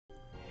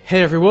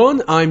Hey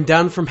everyone, I'm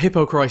Dan from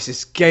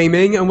HippoCrisis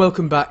Gaming, and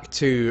welcome back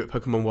to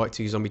Pokemon White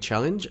 2 Zombie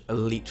Challenge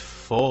Elite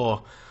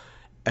 4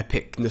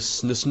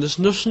 Epicness.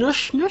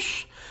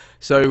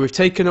 So we've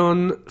taken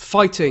on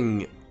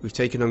Fighting, we've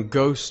taken on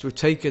Ghost, we've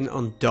taken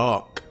on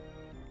Dark.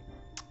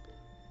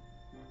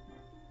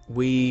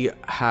 We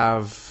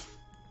have...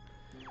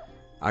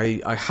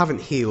 I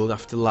haven't healed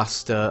after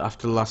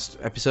the last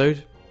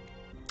episode,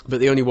 but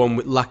the only one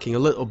lacking a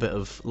little bit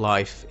of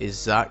life is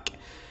Zach.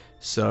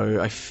 So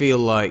I feel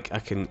like I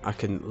can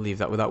leave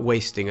that without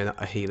wasting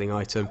a healing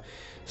item.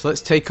 So let's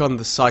take on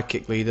the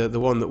Psychic Leader, the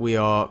one that we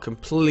are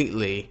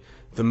completely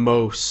the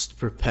most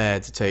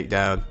prepared to take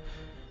down.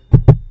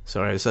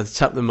 Sorry, I just had to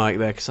tap the mic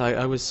there because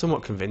I was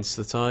somewhat convinced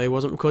that I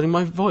wasn't recording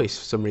my voice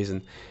for some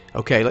reason.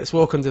 Okay, let's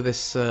walk under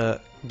this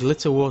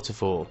glitter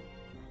waterfall.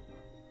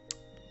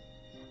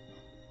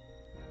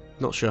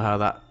 Not sure how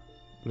that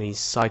means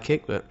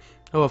psychic, but...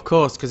 Oh, of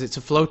course, because it's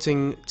a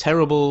floating,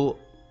 terrible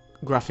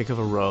graphic of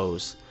a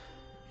rose.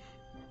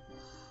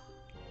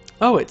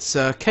 Oh, it's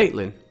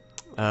Caitlin.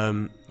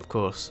 Of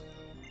course.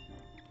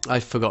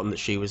 I've forgotten that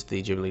she was the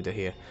gym leader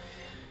here.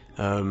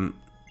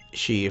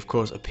 She, of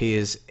course,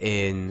 appears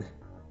in...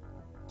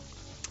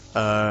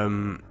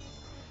 my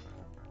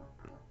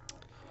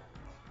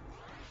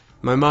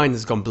mind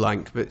has gone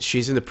blank, but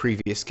she's in the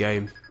previous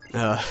game.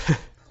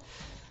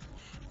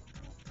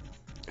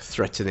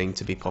 Threatening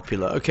to be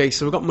popular. Okay,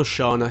 so we've got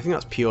Mushana. I think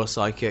that's pure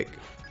Psychic.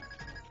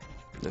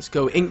 Let's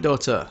go Ink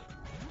Daughter.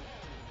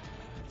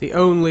 The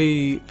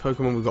only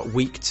Pokemon we've got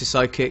weak to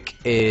Psychic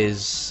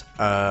is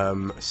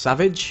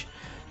Savage.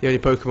 The only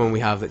Pokemon we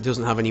have that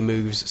doesn't have any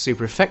moves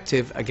super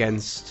effective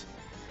against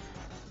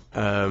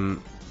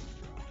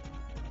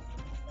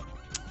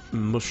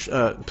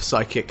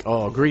Psychic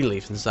or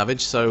Greenleaf and Savage.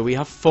 So we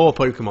have 4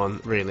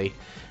 Pokemon really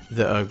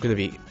that are going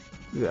to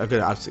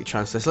absolutely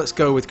transfer. So let's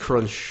go with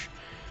Crunch.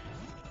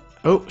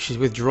 Oh, she's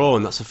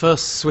withdrawn. That's the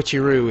first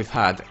switcheroo we've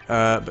had.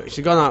 But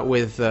she's gone out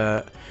with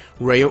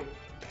Rayu.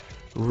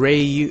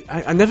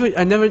 I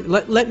never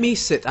let me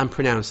sit and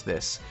pronounce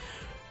this.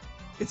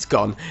 It's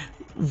gone.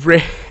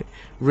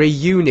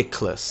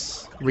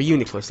 Reuniclus,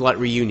 like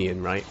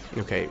reunion, right?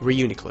 Okay,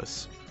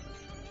 Reuniclus.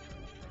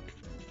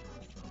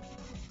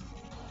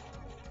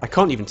 I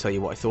can't even tell you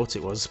what I thought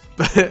it was,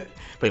 but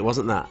it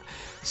wasn't that.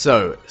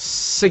 So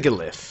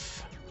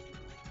Sigilyph,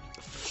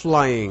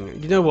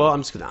 flying. You know what?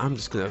 I'm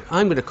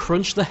gonna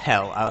crunch the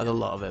hell out of the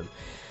lot of him.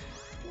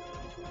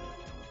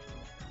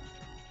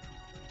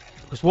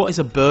 Because what is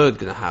a bird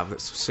going to have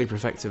that's super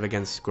effective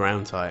against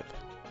ground type?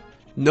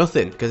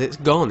 Nothing, because it's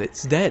gone,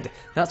 it's dead.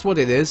 That's what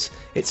it is.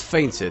 It's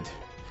fainted,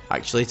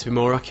 actually, to be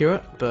more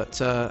accurate.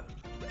 But, no,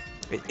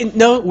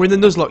 we're in the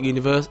Nuzlocke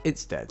universe.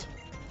 It's dead.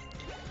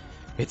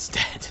 It's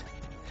dead.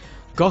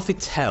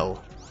 Gothitelle.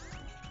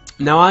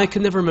 Now, I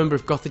can never remember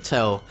if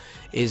Gothitelle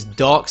is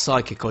Dark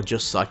Psychic or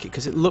just Psychic,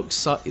 because it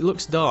looks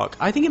dark.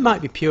 I think it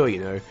might be pure, you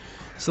know.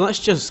 So let's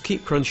just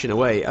keep crunching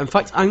away. In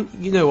fact,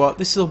 you know what?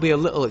 This will be a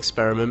little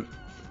experiment.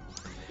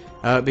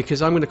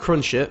 Because I'm going to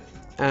crunch it,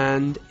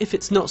 and if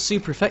it's not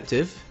super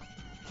effective,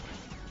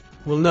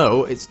 we'll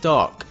know it's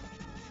dark.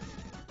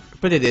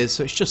 But it is,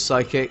 so it's just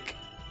Psychic,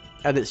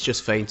 and it's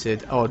just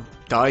fainted, or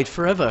died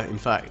forever, in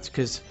fact,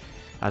 because,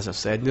 as I've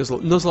said,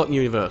 Nuzlocke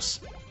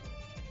universe.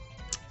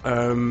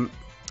 Never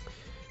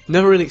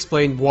really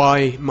explained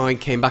why mine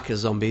came back as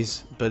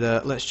zombies,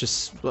 but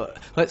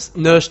let's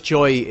Nurse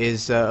Joy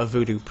is a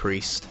voodoo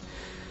priest.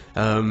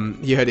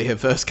 You heard it here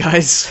first,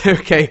 guys.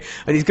 Okay,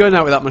 and he's going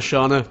out with that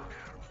Mushana.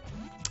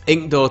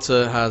 Ink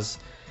Daughter has...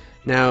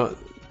 Now,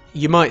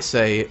 you might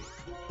say,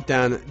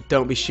 Dan,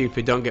 don't be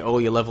stupid, don't get all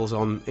your levels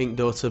on Ink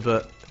Daughter,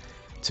 but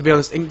to be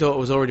honest, Ink Daughter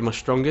was already my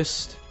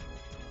strongest.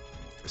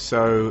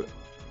 So,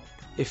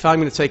 if I'm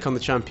going to take on the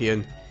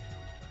champion,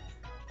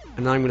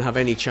 and I'm going to have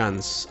any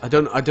chance, I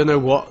don't know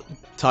what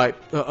type...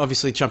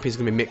 Obviously, champion's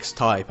going to be mixed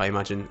type, I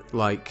imagine,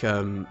 like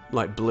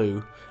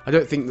blue. I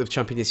don't think the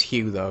champion is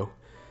Hue, though.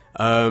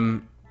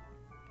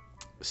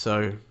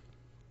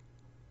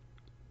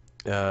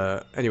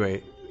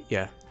 Anyway...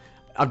 Yeah,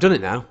 I've done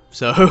it now,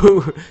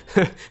 so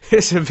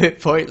it's a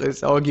bit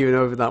pointless arguing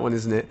over that one,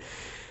 isn't it?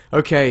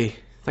 Okay,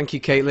 thank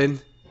you,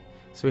 Caitlin.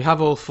 So we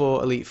have all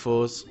 4 Elite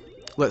Fours.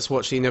 Let's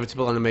watch the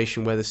inevitable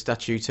animation where the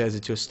statue turns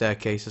into a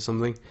staircase or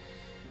something.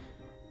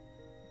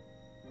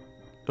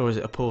 Or is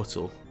it a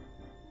portal?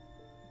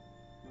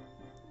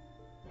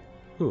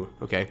 Ooh,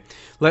 okay.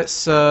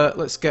 Let's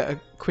get a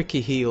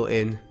quickie heal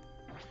in.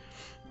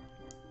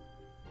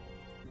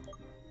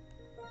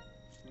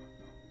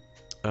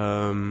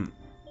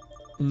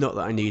 Not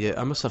that I need it.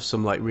 I must have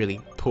some like really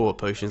poor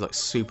potions, like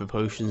super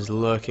potions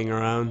lurking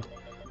around.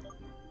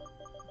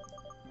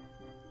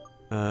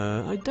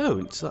 I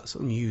don't. So that's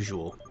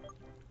unusual.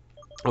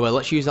 Oh well,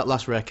 let's use that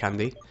last rare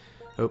candy.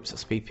 Oops,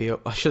 that's PP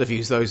up. I should have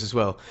used those as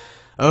well.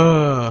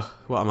 Oh,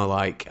 what am I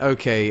like?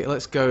 Okay,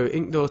 let's go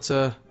Ink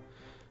Daughter.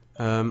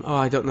 Oh,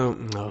 I don't know.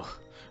 No.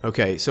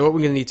 Okay, so what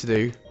we're going to need to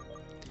do...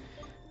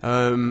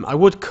 I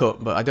would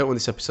cut, but I don't want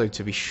this episode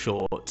to be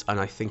short, and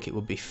I think it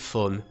would be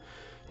fun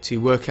to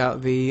work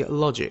out the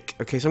logic.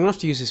 Okay, so I'm gonna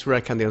have to use this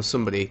rare candy on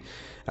somebody.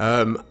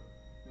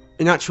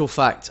 In actual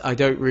fact, I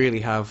don't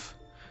really have.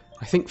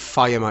 I think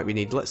fire might be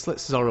needed. Let's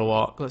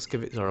Zoroark. Let's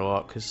give it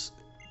Zoroark because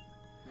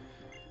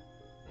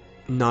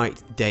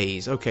night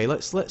days. Okay,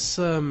 let's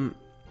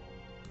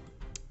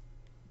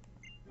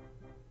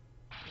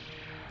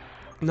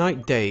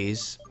night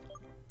days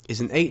is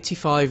an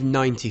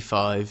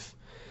 85-95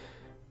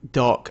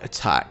 dark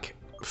attack.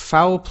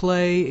 Foul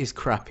play is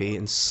crappy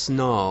and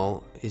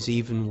snarl is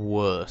even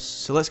worse.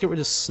 So let's get rid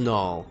of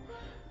snarl.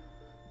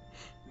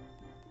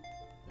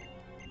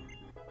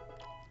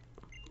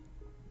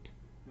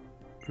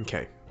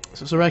 Okay,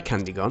 so it's a rare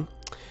candy gone.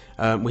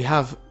 We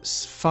have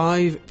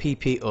 5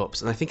 PP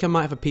ups, and I think I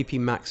might have a PP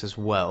max as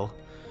well,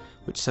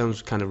 which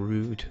sounds kind of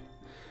rude.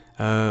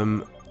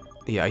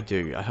 Yeah, I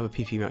do. I have a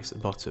PP max at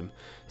the bottom,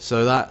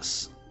 so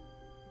that's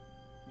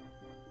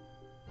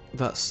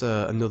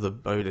another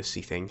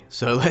bonusy thing.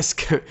 So let's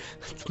go.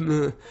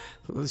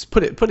 Let's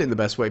put it in the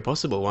best way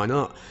possible. Why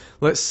not?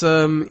 Let's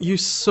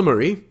use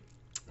summary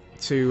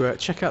to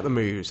check out the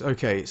moves.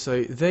 Okay,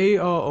 so they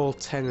are all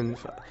 10 and.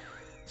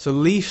 So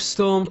Leaf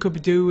Storm could be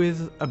do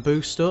with a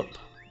boost up.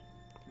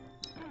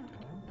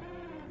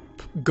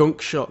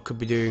 Gunk Shot could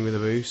be doing with a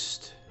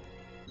boost.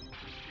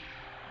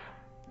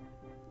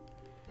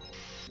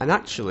 And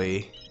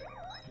actually,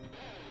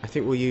 I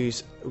think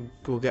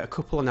we'll get a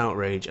couple on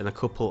Outrage and a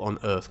couple on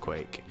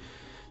Earthquake.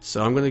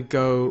 So I'm gonna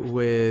go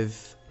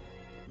with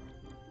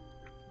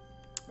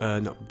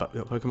not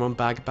Pokemon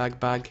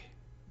Bag.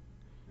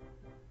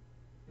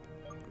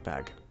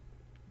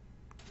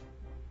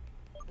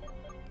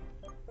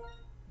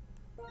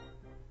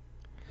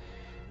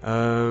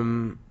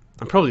 I'm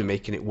probably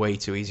making it way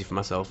too easy for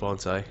myself,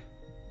 aren't I?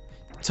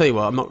 Tell you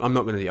what, I'm not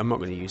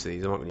gonna use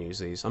these.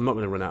 I'm not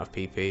gonna run out of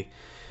PP.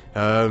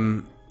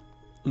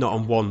 Not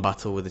on one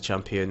battle with the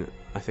champion.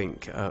 I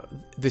think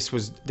this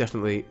was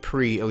definitely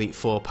pre-Elite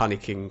Four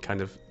panicking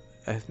kind of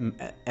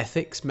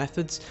ethics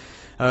methods.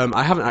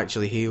 I haven't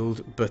actually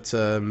healed, but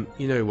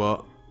you know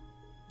what?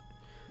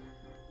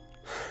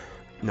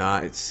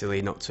 Nah, it's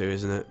silly not to,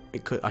 isn't it?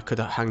 I could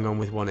hang on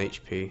with 1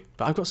 HP,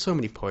 but I've got so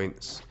many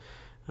points.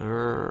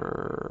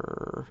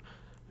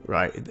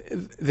 Right,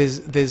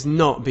 there's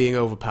not being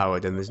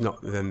overpowered, and there's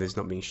not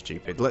being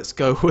stupid. Let's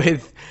go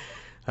with.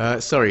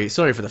 Sorry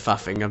for the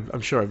faffing. I'm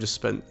sure I've just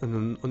spent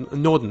an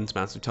inordinate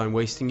amount of time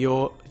wasting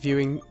your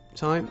viewing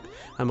time.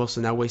 I'm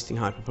also now wasting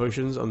hyper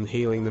potions on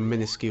healing the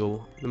most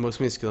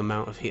minuscule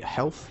amount of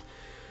health.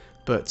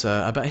 But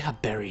I bet I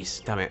had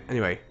berries. Damn it.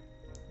 Anyway,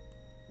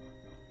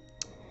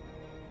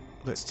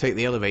 let's take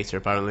the elevator.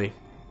 Apparently.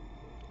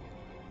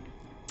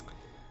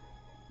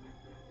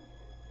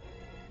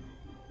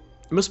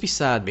 It must be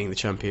sad being the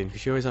champion,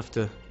 because you always have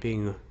to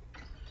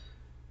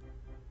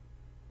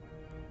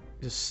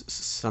just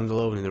stand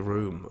alone in a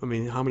room. I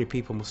mean, how many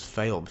people must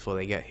fail before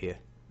they get here?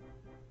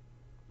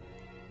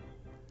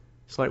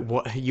 It's like,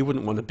 what? You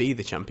wouldn't want to be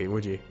the champion,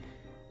 would you?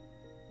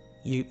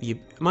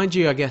 Mind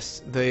you, I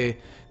guess the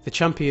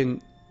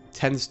champion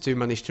tends to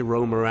manage to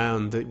roam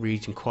around the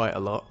region quite a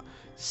lot.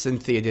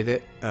 Cynthia did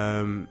it.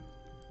 The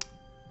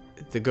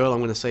girl I'm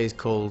going to say is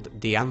called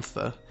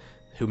Diantha,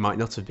 who might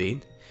not have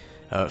been.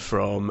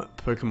 From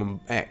Pokemon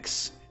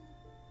X.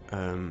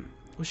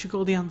 Was she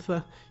called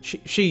Diantha?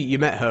 You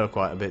met her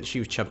quite a bit. She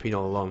was champion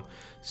all along.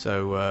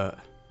 So,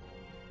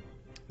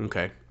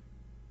 okay.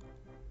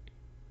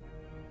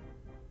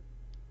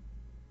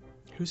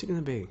 Who's it going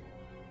to be?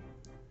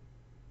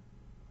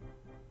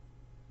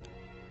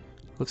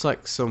 Looks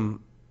like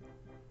some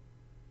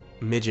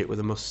midget with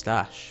a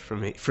mustache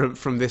from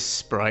this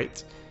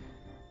sprite.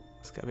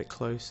 Let's get a bit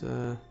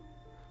closer.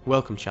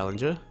 Welcome,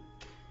 challenger.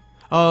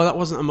 Oh, that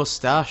wasn't a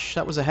mustache.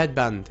 That was a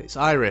headband. It's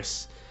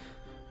Iris.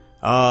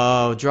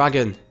 Oh,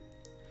 dragon.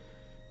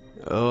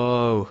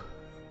 Oh.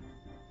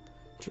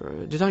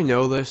 Did I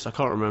know this? I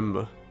can't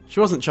remember. She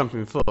wasn't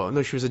champion before.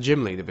 No, she was a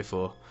gym leader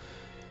before.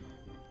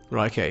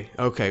 Right. Okay.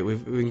 Okay.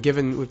 We've been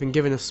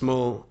given a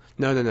small.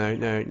 No.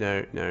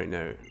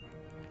 To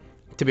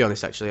be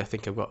honest, actually, I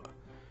think I've got.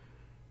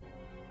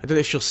 I don't know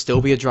if she'll still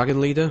be a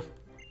dragon leader.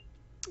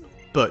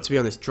 But to be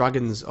honest,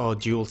 dragons are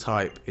dual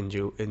type in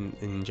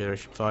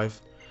Generation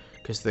 5.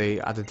 Because they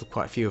added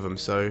quite a few of them,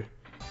 so...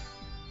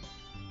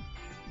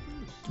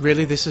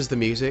 Really, this is the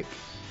music?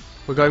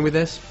 We're going with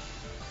this?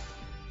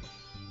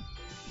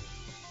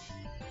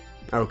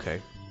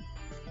 Okay.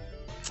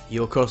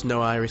 You of course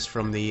know Iris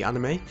from the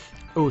anime.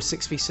 Oh,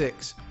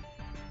 6v6.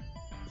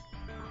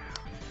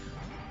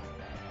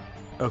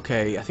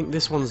 Okay, I think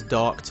this one's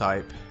dark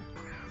type.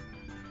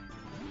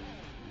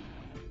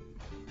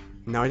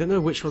 Now, I don't know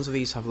which ones of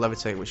these have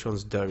levitate and which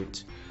ones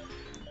don't.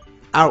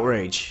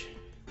 Outrage.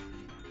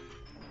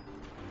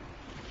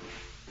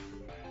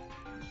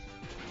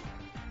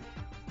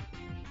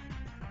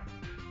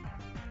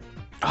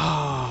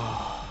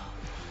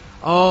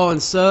 Oh,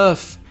 and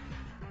surf.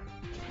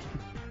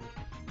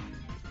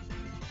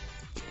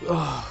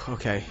 Oh,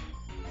 okay.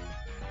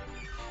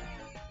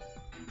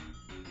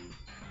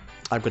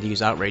 I've got to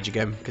use outrage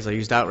again because I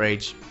used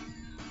outrage.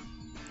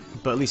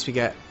 But at least we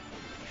get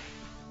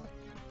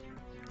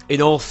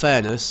in all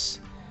fairness,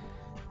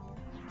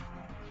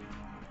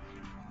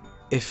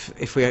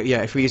 if we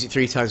use it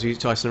 3 times, we use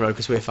it twice in a row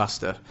because we're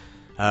faster,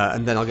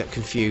 and then I'll get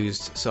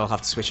confused, so I'll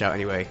have to switch out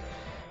anyway.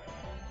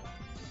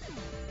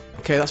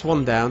 Okay, that's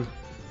 1 down,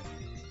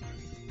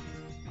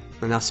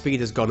 and our speed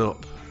has gone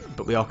up,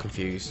 but we are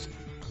confused.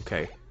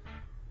 Okay.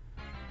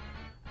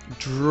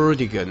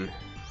 Drudigan.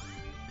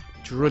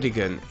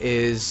 Drudigan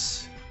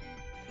is...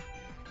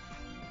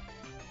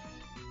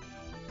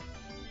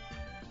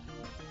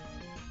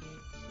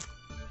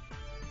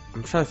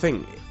 I'm trying to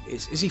think.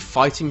 Is he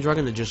fighting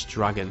dragon or just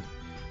dragon?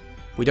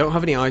 We don't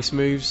have any ice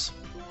moves.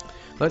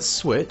 Let's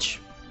switch.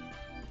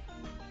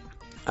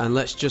 And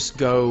let's just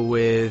go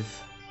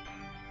with...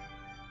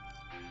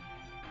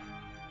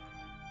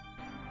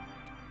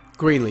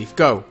 Greenleaf,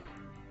 go!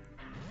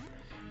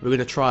 We're going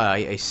to try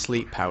a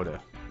sleep powder.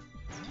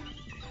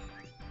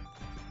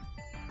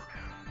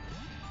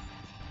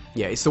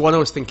 Yeah, it's the one I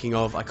was thinking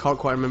of. I can't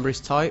quite remember his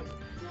type.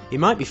 He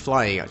might be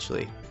flying,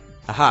 actually.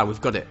 Aha,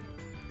 we've got it.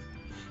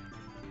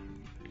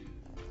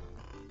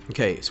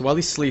 Okay, so while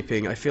he's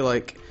sleeping, I feel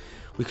like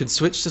we could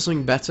switch to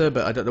something better,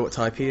 but I don't know what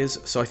type he is.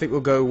 So I think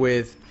we'll go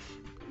with...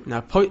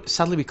 Now,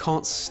 sadly, we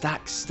can't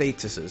stack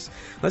statuses.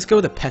 Let's go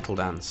with a Petal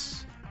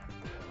Dance.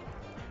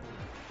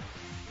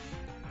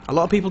 A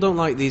lot of people don't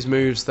like these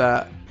moves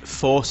that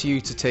force you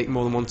to take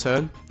more than 1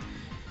 turn,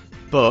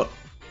 but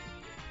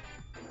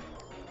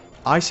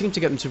I seem to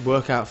get them to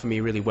work out for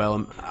me really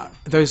well.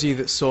 Those of you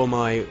that saw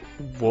my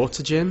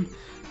water gym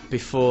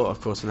before,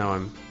 of course, now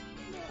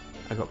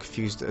I got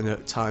confused in a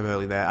time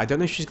early there. I don't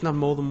know if she's gonna have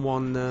more than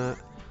one.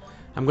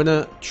 I'm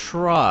gonna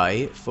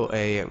try for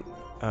a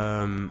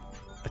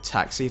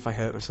attack, see if I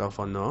hurt myself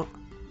or not.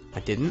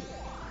 I didn't.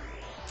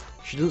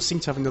 She doesn't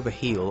seem to have another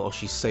heal, or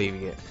she's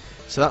saving it.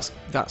 So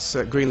that's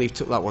Greenleaf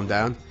took that one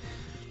down.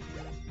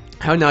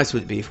 How nice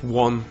would it be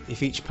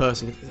if each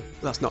person...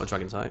 That's not a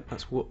dragon type.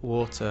 That's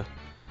water.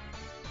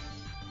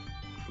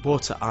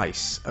 Water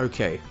ice.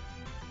 Okay.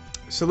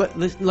 So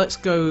let's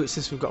go,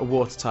 since we've got a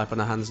water type on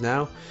our hands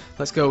now,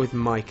 let's go with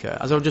Micah.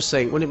 As I was just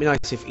saying, wouldn't it be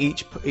nice if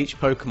each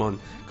Pokemon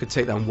could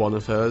take down one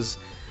of hers?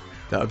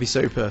 That would be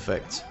so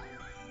perfect.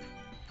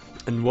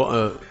 And what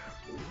a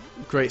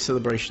great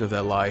celebration of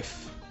their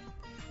life.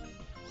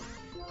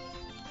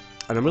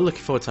 And I'm really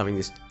looking forward to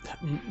having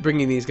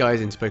bringing these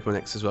guys into Pokemon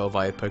X as well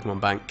via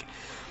Pokemon Bank.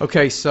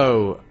 Okay,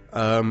 so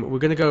we're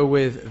going to go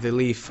with the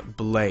Leaf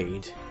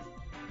Blade.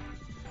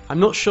 I'm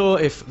not sure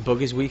if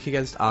Bug is weak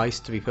against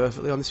Ice, to be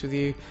perfectly honest with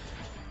you.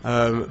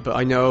 But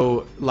I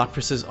know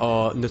Laprases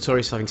are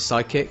notorious for having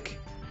Psychic,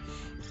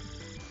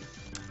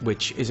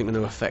 which isn't going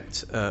to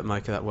affect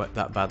Micah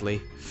that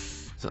badly.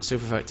 Is that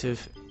super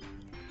effective?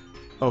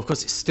 Oh, of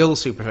course it's still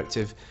super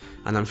effective,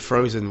 and I'm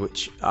frozen,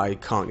 which I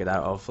can't get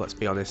out of, let's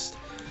be honest.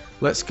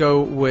 Let's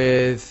go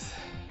with...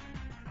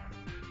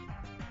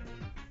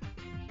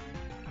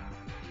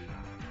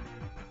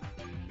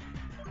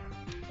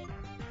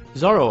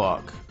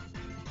 Zoroark.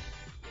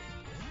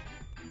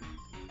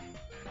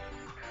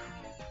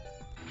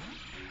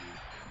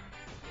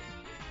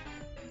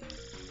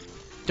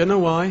 Don't know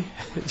why,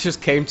 it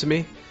just came to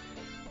me.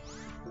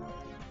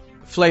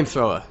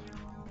 Flamethrower.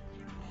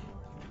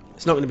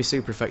 It's not going to be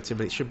super effective,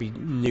 but it should be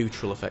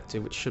neutral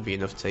effective, which should be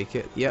enough to take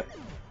it. Yep.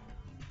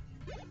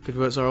 Good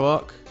work,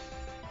 Zoroark.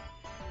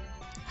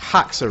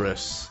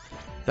 Haxorus.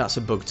 That's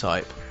a bug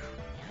type.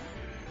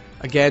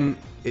 Again,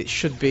 it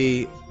should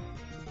be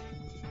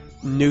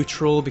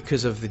neutral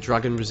because of the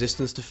dragon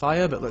resistance to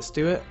fire, but let's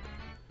do it.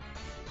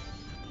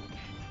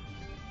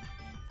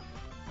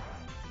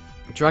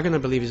 Dragon, I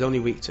believe, is only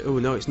weak to... Oh,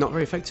 no, it's not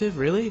very effective,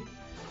 really?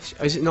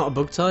 Is it not a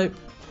bug type?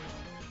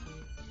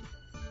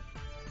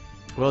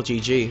 Well,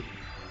 GG.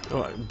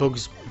 Oh, Bug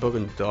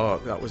and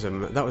Dark. That was a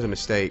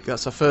mistake.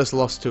 That's our first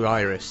loss to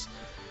Iris.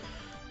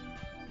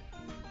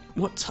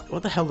 What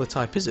the hell the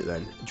type is it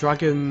then?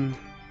 Dragon...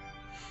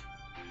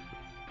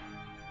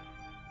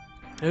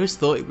 I always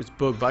thought it was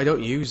Bug, but I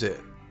don't use it.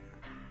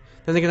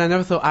 Then again, I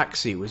never thought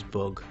Axie was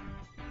Bug.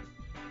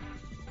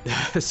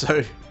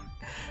 So,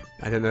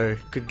 I don't know.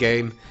 Good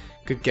game.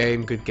 Good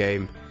game, good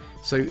game.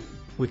 So,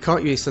 we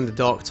can't really send the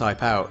Dark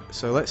type out.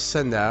 So, let's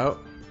send out...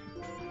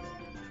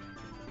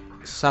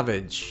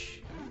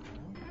 Savage.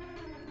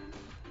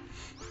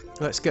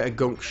 Let's get a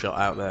Gunk Shot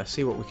out there.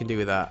 See what we can do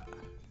with that.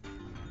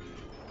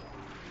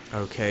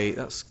 Okay,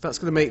 that's going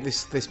to make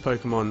this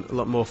Pokemon a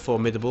lot more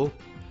formidable.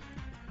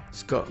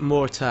 It's got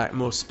more attack,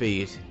 more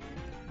speed.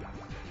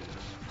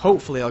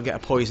 Hopefully I'll get a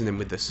poison in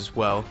with this as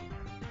well.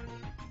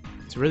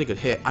 It's a really good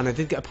hit, and I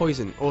did get a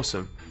poison.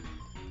 Awesome.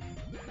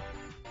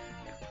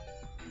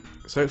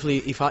 So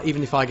hopefully,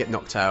 even if I get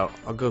knocked out,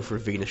 I'll go for a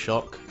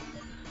Venoshock.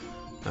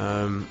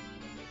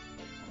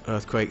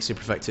 Earthquake,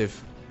 super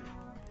effective.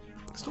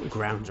 It's not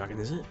Ground Dragon,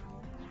 is it?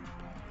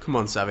 Come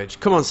on, Savage.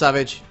 Come on,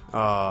 Savage.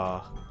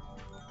 Ah.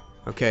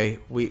 Okay,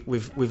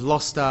 we've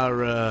lost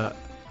our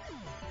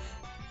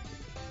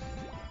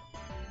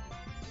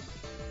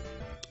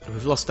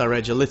we've lost our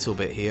edge a little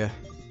bit here.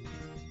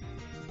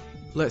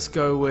 Let's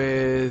go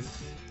with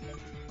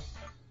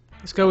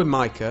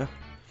Micah.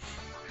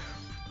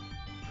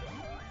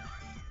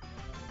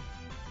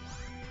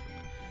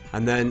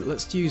 And then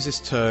let's use this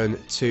turn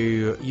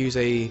to use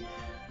a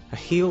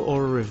heal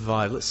or a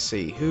revive. Let's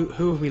see, who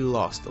have we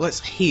lost? Let's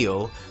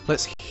heal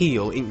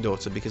Ink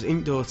Daughter, because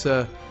Ink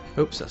Daughter,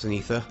 oops, that's an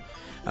ether.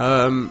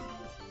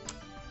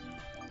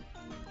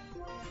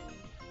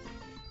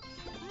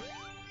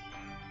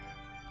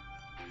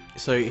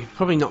 So he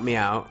probably knocked me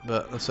out,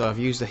 but so I've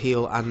used the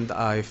heal and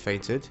I've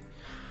fainted.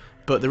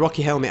 But the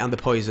Rocky Helmet and the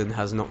poison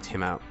has knocked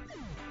him out.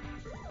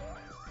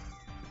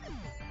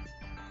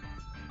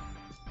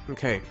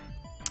 Okay.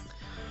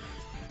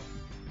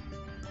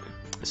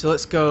 So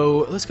let's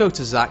go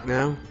to Zack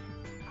now,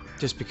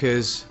 just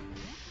because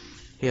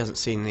he hasn't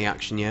seen the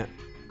action yet.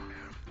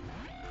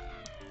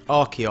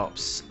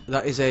 Archeops,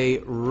 that is a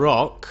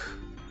rock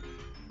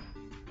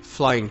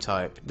flying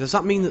type. Does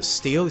that mean that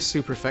steel is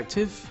super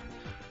effective?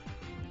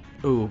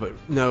 Ooh, but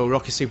no,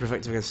 rock is super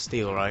effective against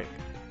steel, right?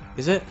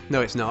 Is it?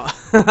 No, it's not.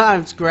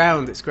 It's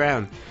ground, it's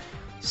ground.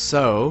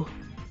 So,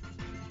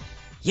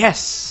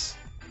 yes!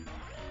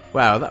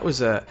 Wow,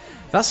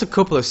 that's a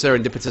couple of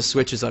serendipitous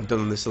switches I've done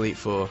on this Elite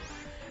Four.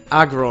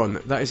 Aggron,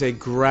 that is a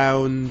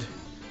ground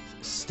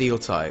steel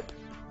type.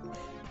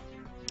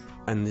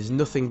 And there's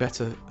nothing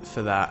better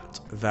for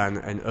that than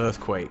an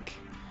earthquake.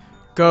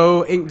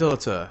 Go, Ink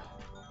Daughter!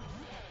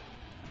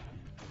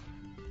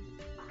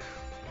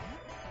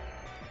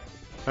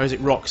 Or is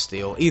it rock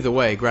steel? Either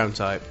way, ground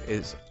type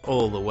is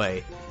all the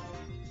way.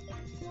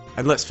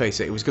 And let's face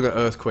it was going to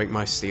earthquake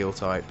my steel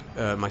type,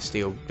 my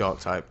steel dark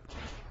type.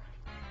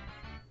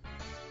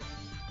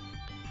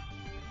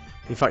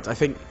 In fact, I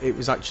think it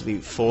was actually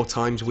 4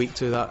 times weak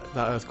to that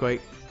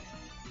earthquake.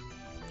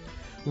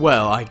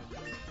 Well,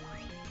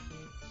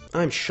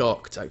 I'm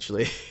shocked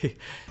actually.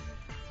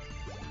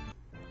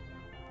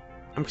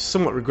 I'm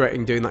somewhat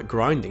regretting doing that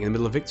grinding in the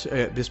middle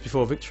of just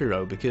before Victory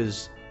Road,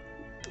 because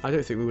I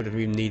don't think we would have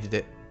even needed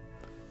it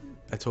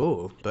at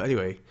all. But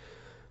anyway,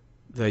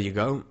 there you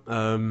go.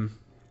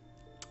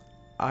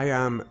 I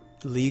am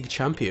League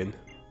Champion.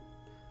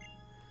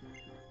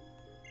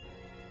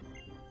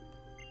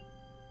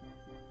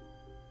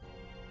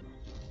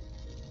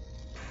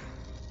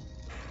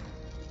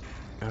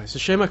 It's a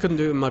shame I couldn't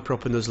do it in my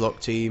proper Nuzlocke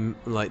team,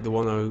 like the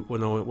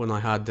one I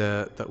had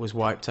that was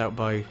wiped out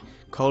by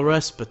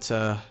Colress, but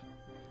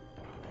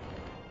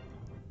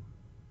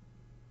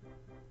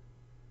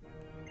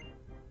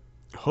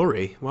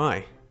hurry,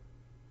 why?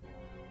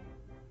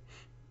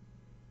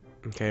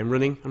 Okay, I'm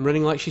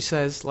running like she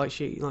says, like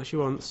she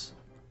wants.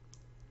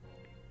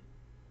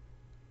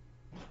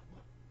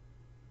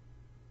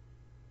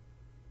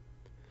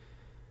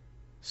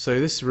 So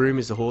this room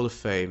is the Hall of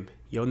Fame.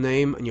 Your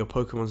name and your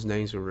Pokemon's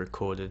names were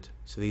recorded,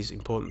 so these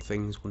important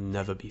things will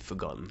never be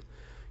forgotten.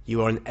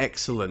 You are an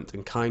excellent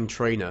and kind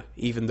trainer,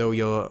 even though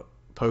your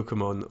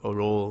Pokemon are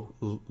all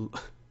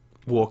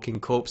walking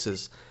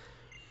corpses.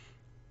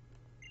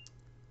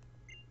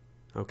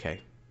 Okay.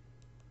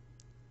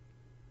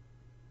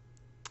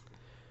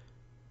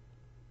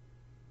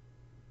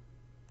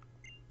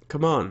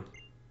 Come on.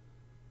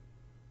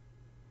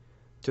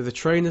 To the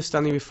trainer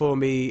standing before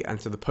me and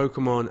to the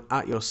Pokemon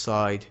at your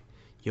side,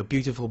 your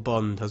beautiful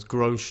bond has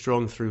grown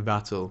strong through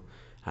battle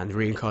and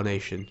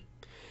reincarnation.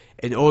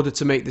 In order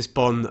to make this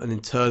bond an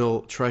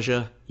eternal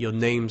treasure, your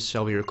names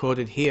shall be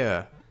recorded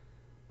here.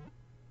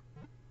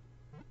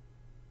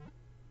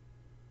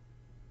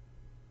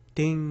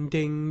 Ding,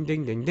 ding,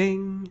 ding, ding,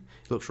 ding.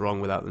 It looks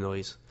wrong without the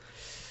noise.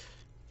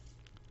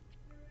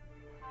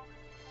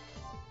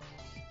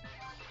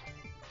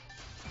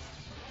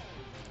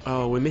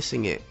 Oh, we're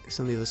missing it. It's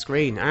on the other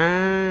screen.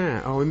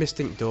 Ah! Oh, we missed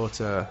Ink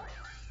Daughter.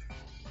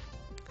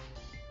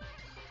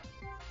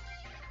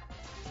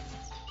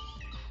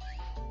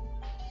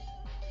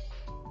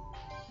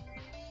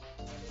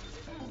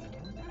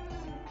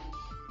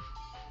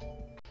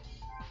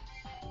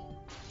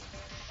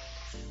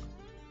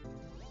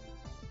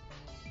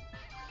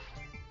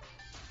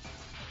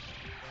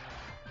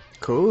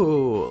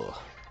 Cool.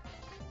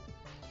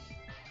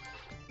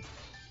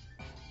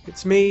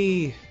 It's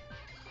me.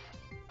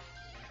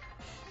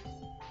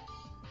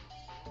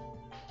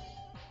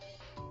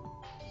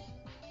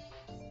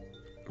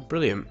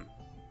 Brilliant.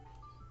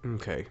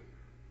 Okay.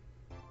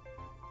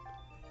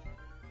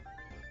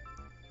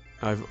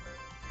 I've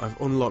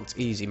unlocked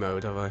easy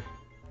mode, have I?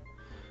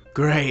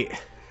 Great.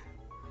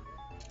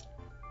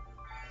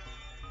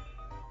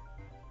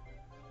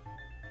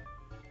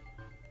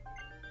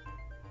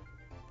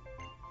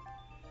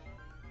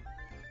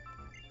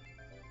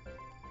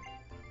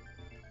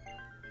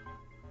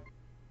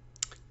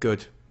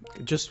 Good.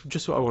 Just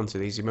what I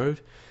wanted, easy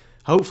mode.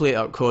 Hopefully it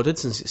outcoded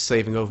since it's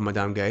saving over my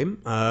damn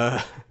game.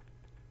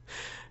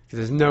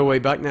 There's no way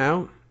back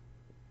now.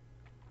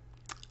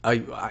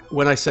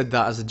 When I said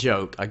that as a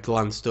joke, I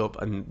glanced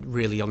up and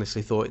really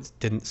honestly thought it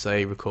didn't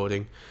say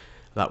recording.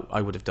 That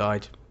I would have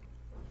died.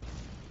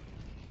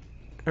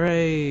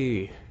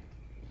 Hooray!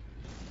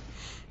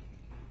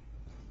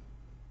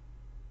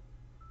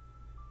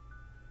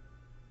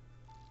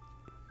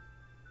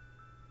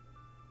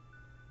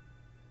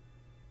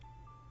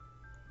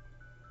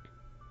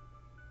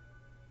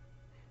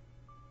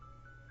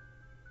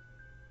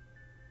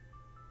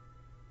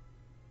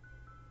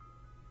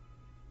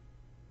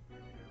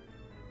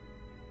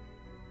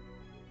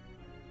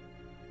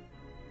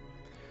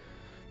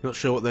 Not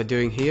sure what they're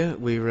doing here.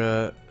 We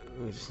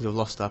just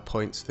lost our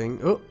points thing.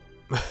 Oh!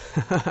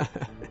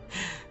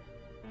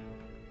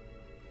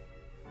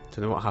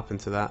 Don't know what happened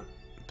to that,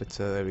 but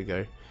there we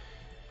go.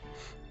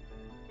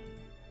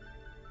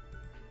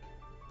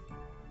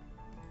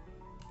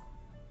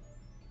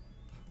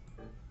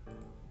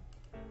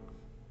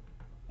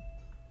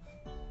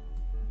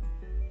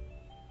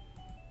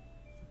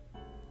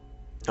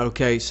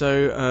 Okay,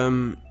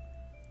 so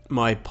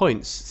my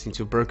points seem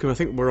to have broken. I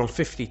think we're on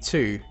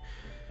 52.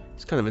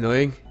 It's kind of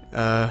annoying.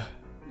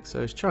 So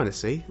I was trying to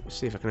see. Let's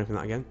see if I can open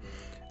that again.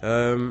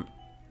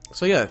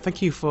 So yeah,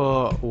 thank you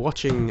for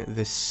watching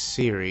this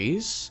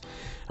series.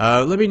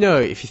 Let me know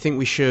if you think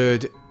we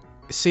should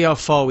see how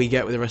far we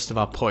get with the rest of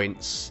our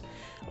points,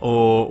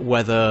 or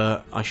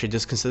whether I should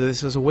just consider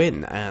this as a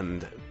win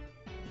and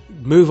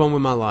move on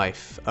with my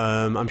life.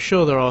 I'm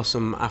sure there are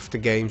some after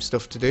game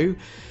stuff to do.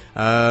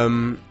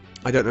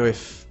 I don't know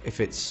if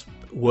it's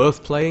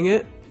worth playing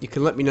it. You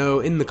can let me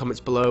know in the comments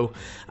below,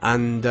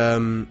 and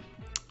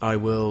I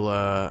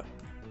will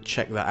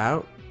check that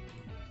out.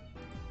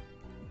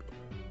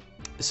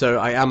 So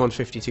I am on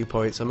 52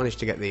 points. I managed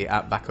to get the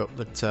app back up,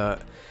 but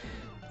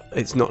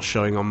it's not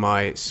showing on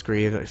my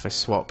screen. If I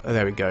swap,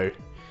 there we go.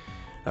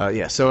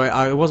 Yeah, so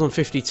I was on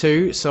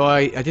 52, so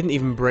I didn't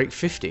even break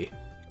 50.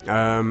 So I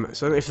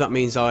don't know if that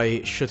means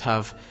I should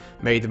have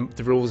made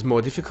the rules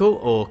more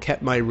difficult, or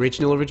kept my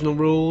original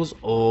rules,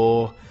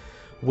 or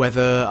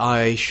whether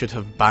I should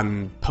have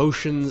banned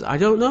potions. I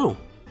don't know.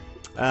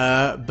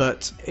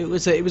 But it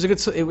was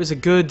a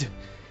good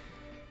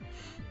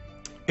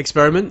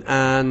experiment,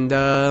 and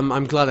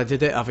I'm glad I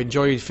did it. I've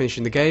enjoyed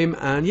finishing the game,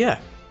 and yeah.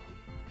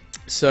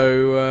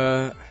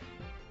 So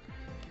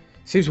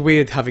seems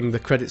weird having the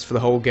credits for the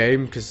whole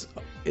game, because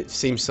it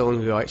seems so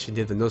long ago I actually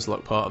did the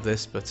Nuzlocke part of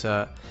this, but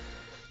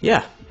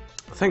yeah.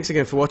 Thanks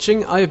again for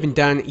watching. I have been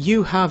Dan.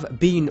 You have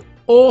been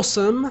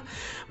awesome.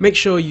 Make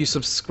sure you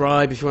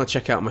subscribe if you want to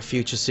check out my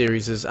future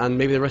series and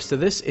maybe the rest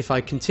of this if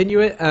I continue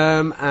it.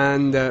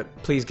 And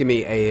please give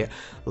me a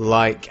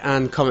like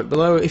and comment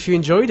below if you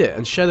enjoyed it,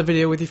 and share the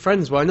video with your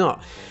friends. Why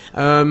not?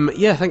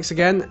 Yeah, thanks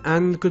again,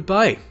 and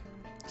goodbye.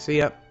 See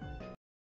ya.